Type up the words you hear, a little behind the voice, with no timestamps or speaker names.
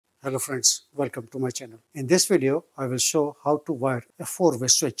Hello friends, welcome to my channel. In this video, I will show how to wire a 4-way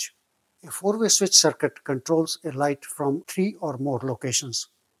switch. A 4-way switch circuit controls a light from 3 or more locations.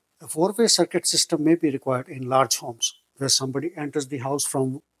 A 4-way circuit system may be required in large homes where somebody enters the house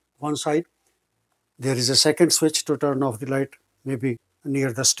from one side. There is a second switch to turn off the light, maybe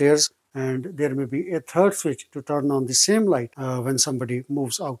near the stairs, and there may be a third switch to turn on the same light when somebody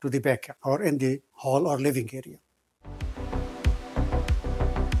moves out to the backyard or in the hall or living area.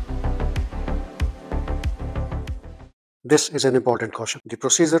 This is an important caution. The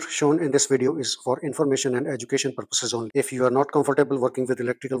procedure shown in this video is for information and education purposes only. If you are not comfortable working with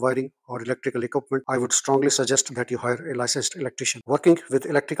electrical wiring or electrical equipment, I would strongly suggest that you hire a licensed electrician. Working with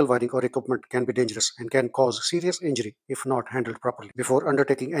electrical wiring or equipment can be dangerous and can cause serious injury if not handled properly. Before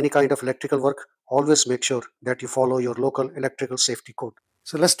undertaking any kind of electrical work, always make sure that you follow your local electrical safety code.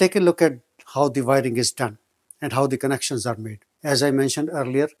 So let's take a look at how the wiring is done and how the connections are made. As I mentioned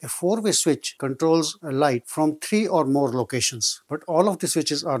earlier, a 4-way switch controls a light from 3 or more locations, but all of the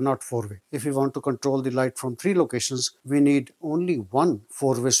switches are not 4-way. If we want to control the light from 3 locations, we need only one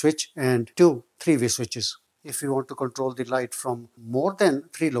 4-way switch and 2 3-way switches. If we want to control the light from more than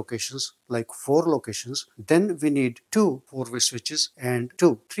 3 locations, like 4 locations, then we need 2 4-way switches and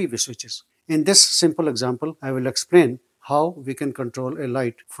 2 3-way switches. In this simple example, I will explain how we can control a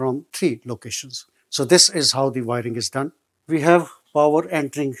light from 3 locations. So this is how the wiring is done. We have power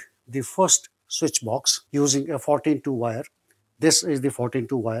entering the first switch box using a 14-2 wire. This is the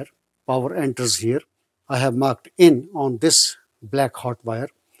 14-2 wire. Power enters here. I have marked in on this black hot wire.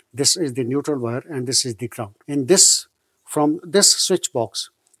 This is the neutral wire and this is the ground. From this switch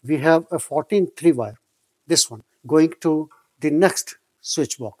box, we have a 14-3 wire, this one, going to the next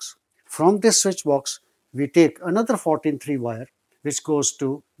switch box. From this switch box, we take another 14-3 wire which goes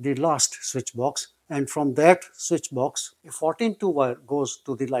to the last switch box, and from that switch box, a 14-2 wire goes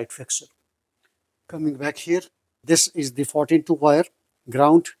to the light fixture. Coming back here, this is the 14-2 wire,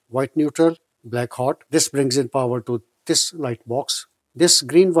 ground, white neutral, black hot. This brings in power to this light box. This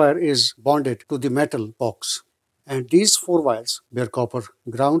green wire is bonded to the metal box. And these 4 wires bear copper,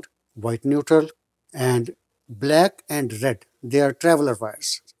 ground, white neutral, and black and red. They are traveler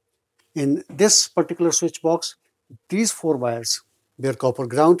wires. In this particular switch box, these 4 wires bear copper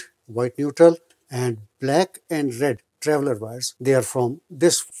ground, white neutral, and black and red traveler wires. They are from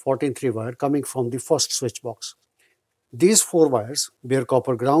this 14-3 wire coming from the first switch box. These 4 wires bear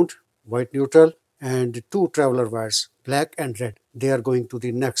copper ground, white neutral, and 2 traveler wires, black and red. They are going to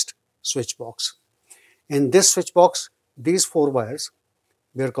the next switch box. In this switch box, these 4 wires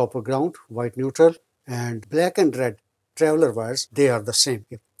bear copper ground, white neutral, and black and red traveler wires. They are the same.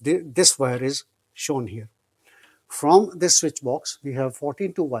 This wire is shown here. From this switch box, we have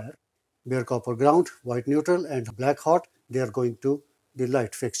 14-2 wire, bear copper ground, white neutral, and black hot. They are going to the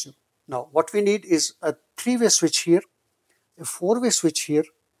light fixture. Now, what we need is a 3-way switch here, a 4-way switch here,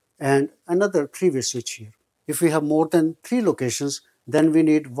 and another 3-way switch here. If we have more than 3 locations, then we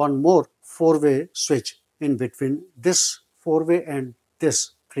need one more 4-way switch in between this 4-way and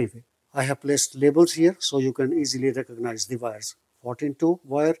this 3-way. I have placed labels here so you can easily recognize the wires. 14-2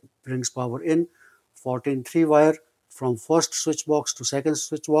 wire brings power in, 14-3 wire from first switch box to second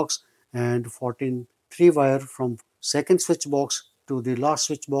switch box, and 14-3 wire from second switch box to the last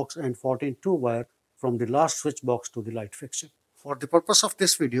switch box, and 14-2 wire from the last switch box to the light fixture. For the purpose of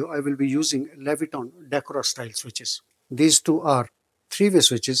this video, I will be using Leviton Decora style switches. These 2 are 3-way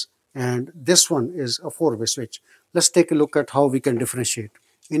switches and this one is a 4-way switch. Let's take a look at how we can differentiate.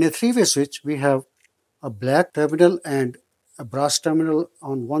 In a 3-way switch, we have a black terminal and a brass terminal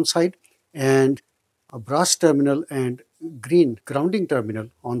on one side, and a brass terminal and green grounding terminal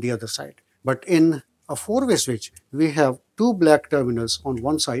on the other side. But in a 4-way switch, we have 2 black terminals on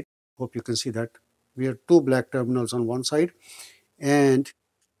one side. Hope you can see that. We have 2 black terminals on one side and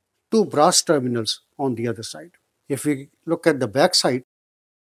 2 brass terminals on the other side. If we look at the back side,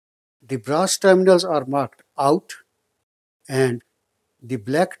 the brass terminals are marked out and the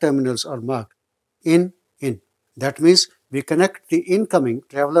black terminals are marked in. That means we connect the incoming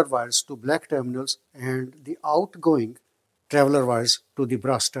traveler wires to black terminals and the outgoing traveler wires to the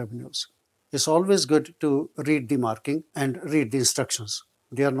brass terminals. It's always good to read the marking and read the instructions.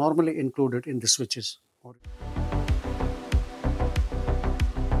 They are normally included in the switches.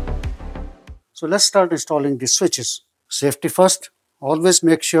 So let's start installing the switches. Safety first. Always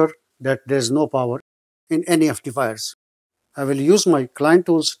make sure that there is no power in any of the wires. I will use my Klein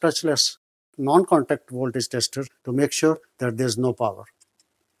Tools touchless non-contact voltage tester to make sure that there is no power.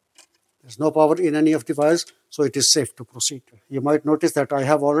 There is no power in any of the wires, so it is safe to proceed. You might notice that I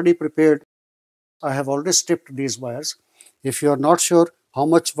have already stripped these wires. If you are not sure how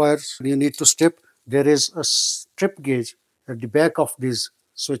much wires you need to strip. There is a strip gauge at the back of these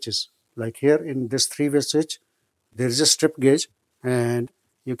switches. Like here in this three-way switch, there is a strip gauge, and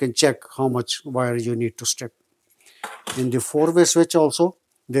you can check how much wire you need to strip. In the four-way switch also,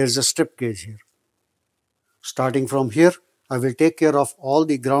 there is a strip gauge here. Starting from here, I will take care of all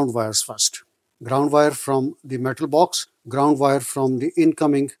the ground wires first. Ground wire from the metal box, ground wire from the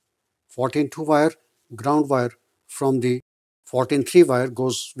incoming 14-2 wire, ground wire from the 14-3 wire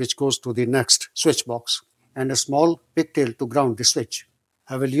which goes to the next switch box, and a small pigtail to ground the switch.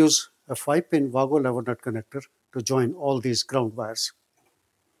 I will use a 5-pin Vago lever nut connector to join all these ground wires.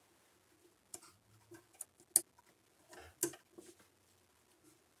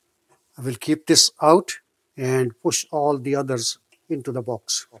 I will keep this out and push all the others into the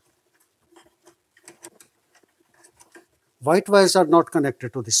box. White wires are not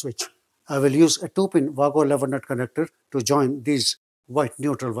connected to the switch. I will use a 2-pin Vago lever nut connector to join these white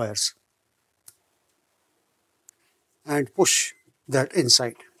neutral wires and push that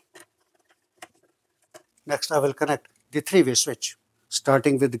inside. Next, I will connect the 3-way switch.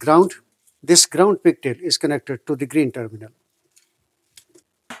 Starting with ground, this ground pigtail is connected to the green terminal.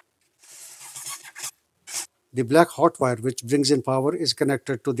 The black hot wire which brings in power is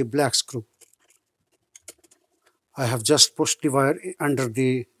connected to the black screw. I have just pushed the wire under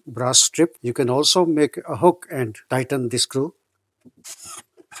the brass strip. You can also make a hook and tighten the screw.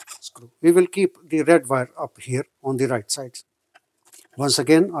 We will keep the red wire up here on the right side. Once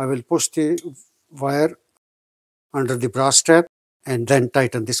again, I will push the wire under the brass strap and then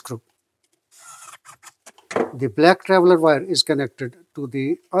tighten the screw. The black traveler wire is connected to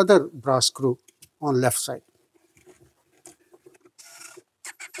the other brass screw on left side.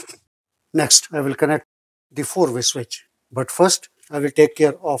 Next, I will connect the 4-way switch. But first, I will take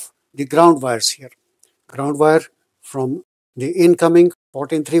care of the ground wires here. Ground wire from the incoming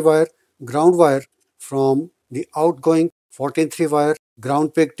 14-3 wire, ground wire from the outgoing 14-3 wire,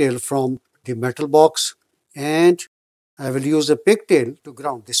 ground pigtail from the metal box, and I will use a pigtail to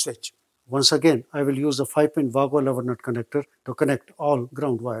ground the switch. Once again, I will use a 5-pin Vago lever nut connector to connect all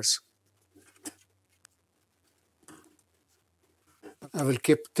ground wires. I will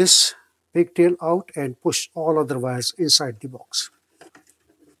keep this pigtail out and push all other wires inside the box.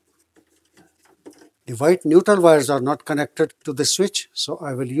 The white neutral wires are not connected to the switch, so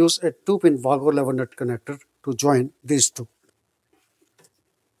I will use a 2-pin Vago lever nut connector to join these two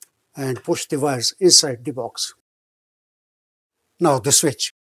and push the wires inside the box. Now the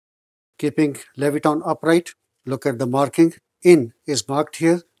switch. Keeping Leviton upright, look at the marking. In is marked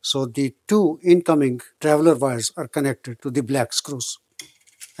here, so the two incoming traveler wires are connected to the black screws.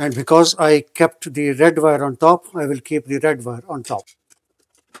 And because I kept the red wire on top, I will keep the red wire on top.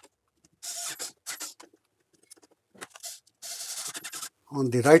 On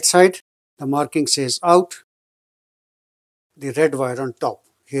the right side, the marking says out, the red wire on top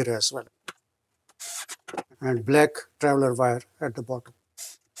here as well, and black traveler wire at the bottom,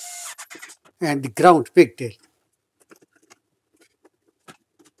 and the ground pigtail.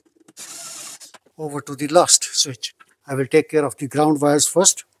 Over to the last switch. I will take care of the ground wires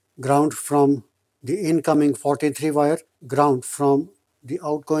first. Ground from the incoming 14-3 wire, ground from the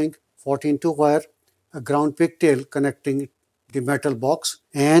outgoing 14-2 wire, a ground pigtail connecting the metal box,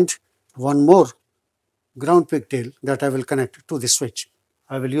 and one more ground pigtail that I will connect to the switch.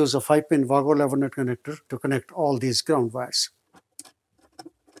 I will use a 5-pin Vago lever nut connector to connect all these ground wires.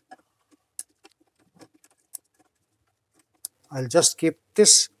 I'll just keep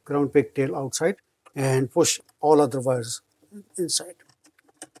this ground pigtail outside and push all other wires inside.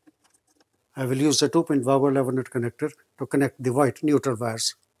 I will use a 2-pin Vago lever nut connector to connect the white neutral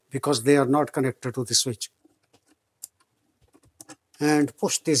wires because they are not connected to the switch, and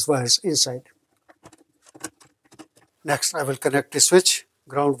push these wires inside. Next, I will connect the switch.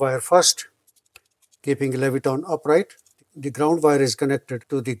 Ground wire first, keeping Leviton upright. The ground wire is connected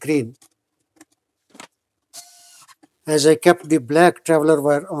to the green. As I kept the black traveler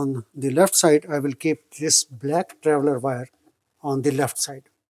wire on the left side, I will keep this black traveler wire on the left side.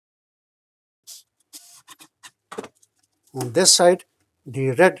 On this side,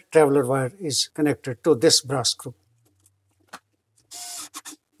 the red traveler wire is connected to this brass screw.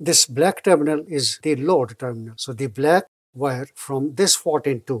 This black terminal is the load terminal. So the black wire from this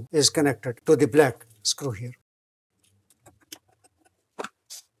 14-2 is connected to the black screw here.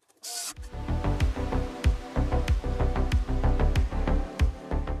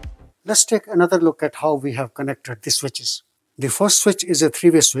 Let's take another look at how we have connected the switches. The first switch is a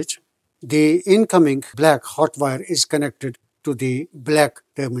 3-way switch. The incoming black hot wire is connected to the black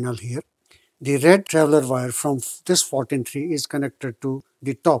terminal here. The red traveler wire from this 14-3 is connected to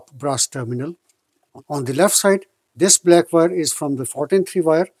the top brass terminal. On the left side, this black wire is from the 14-3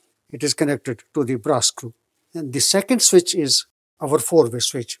 wire. It is connected to the brass screw. And the second switch is our 4-way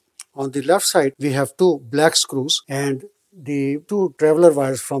switch. On the left side, we have two black screws, and the two traveler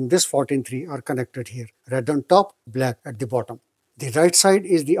wires from this 14-3 are connected here. Red on top, black at the bottom. The right side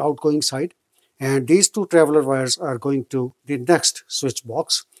is the outgoing side, and these two traveler wires are going to the next switch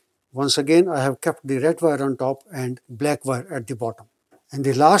box. Once again, I have kept the red wire on top and black wire at the bottom. And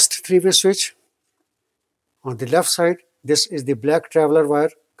the last 3-way switch, on the left side, this is the black traveler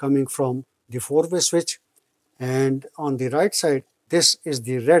wire coming from the 4-way switch, and on the right side, this is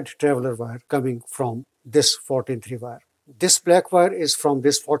the red traveler wire coming from this 14-3 wire. This black wire is from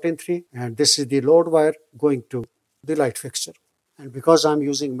this 14-3, and this is the load wire going to the light fixture. And because I'm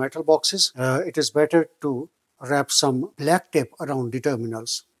using metal boxes, it is better to wrap some black tape around the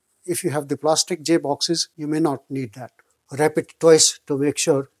terminals. If you have the plastic J boxes, you may not need that. Wrap it twice to make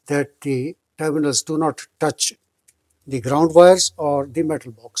sure that the terminals do not touch the ground wires or the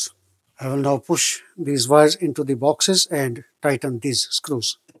metal box. I will now push these wires into the boxes and tighten these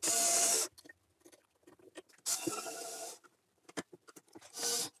screws.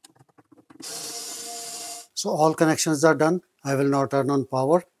 So all connections are done. I will now turn on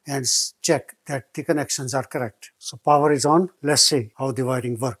power and check that the connections are correct. So power is on. Let's see how the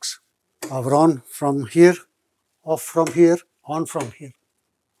wiring works. Power on from here, off from here, on from here,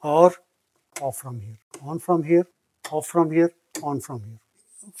 or off from here, on from here, off from here, on from here.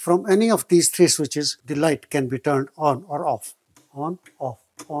 From any of these 3 switches, the light can be turned on or off. On, off,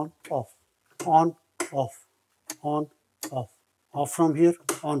 on, off, on, off, on, off. Off from here,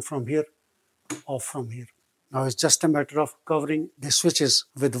 on from here, off from here. Now it's just a matter of covering the switches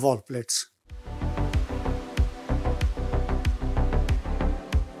with wall plates.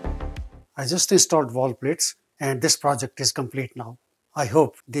 I just installed wall plates and this project is complete now. I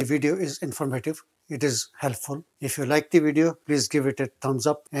hope the video is informative. It is helpful. If you like the video, please give it a thumbs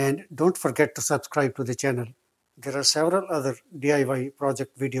up and don't forget to subscribe to the channel. There are several other DIY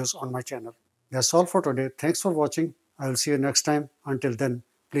project videos on my channel. That's all for today. Thanks for watching. I will see you next time. Until then,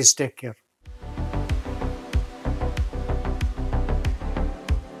 please take care.